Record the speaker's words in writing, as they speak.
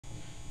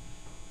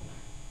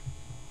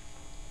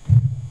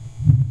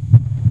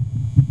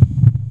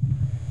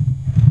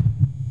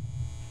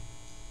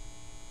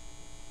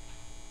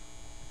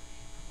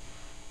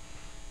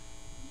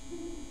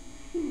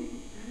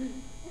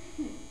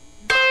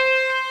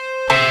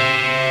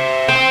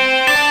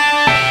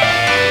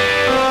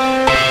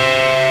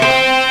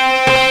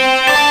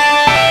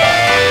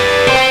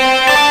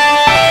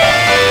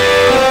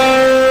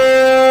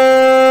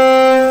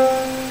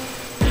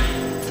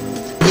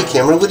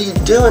camera. What are you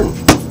doing?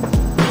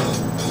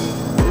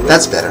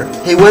 That's better.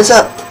 Hey, what's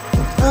up?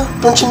 Oh,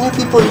 bunch of new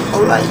people.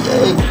 Alright,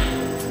 yay.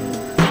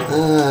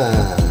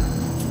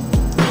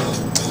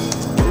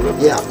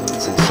 Yeah,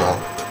 since I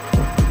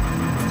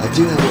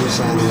do have a new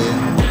song, Leah.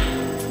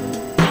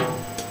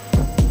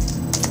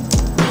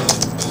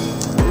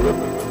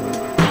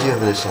 I do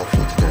have a new song for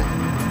you today.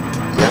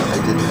 Yeah, I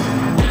did that.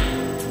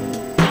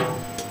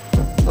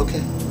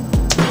 Okay.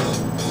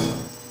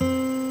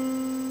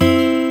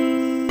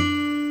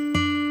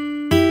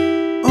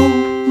 Oh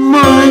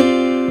my,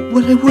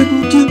 what I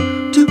wouldn't do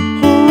to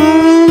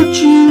hold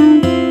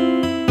you.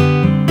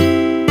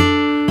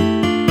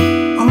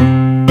 Oh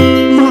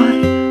my,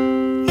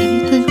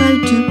 anything I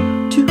do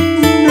to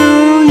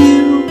know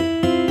you.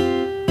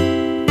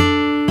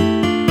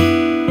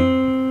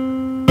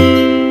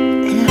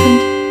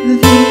 And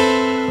then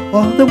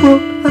all the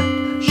world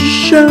I'd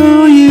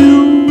show you.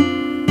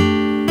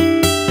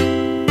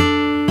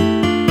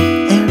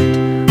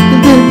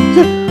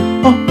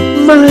 All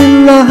my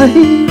life,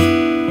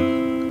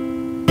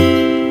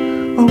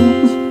 oh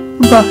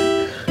my,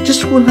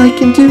 just what I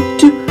can do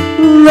to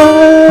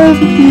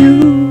love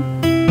you.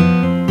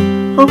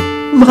 Oh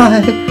my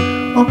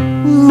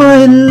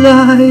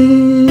life.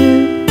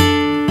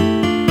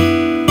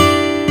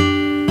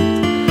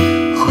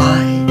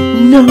 I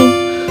know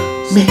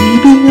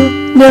maybe I'll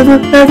never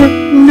ever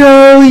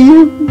know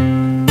you.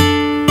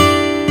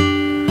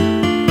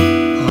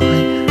 I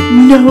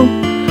know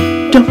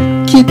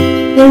don't keep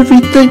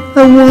everything I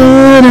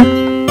wanna.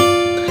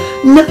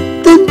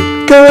 Nothing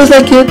goes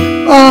like it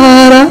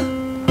oughta.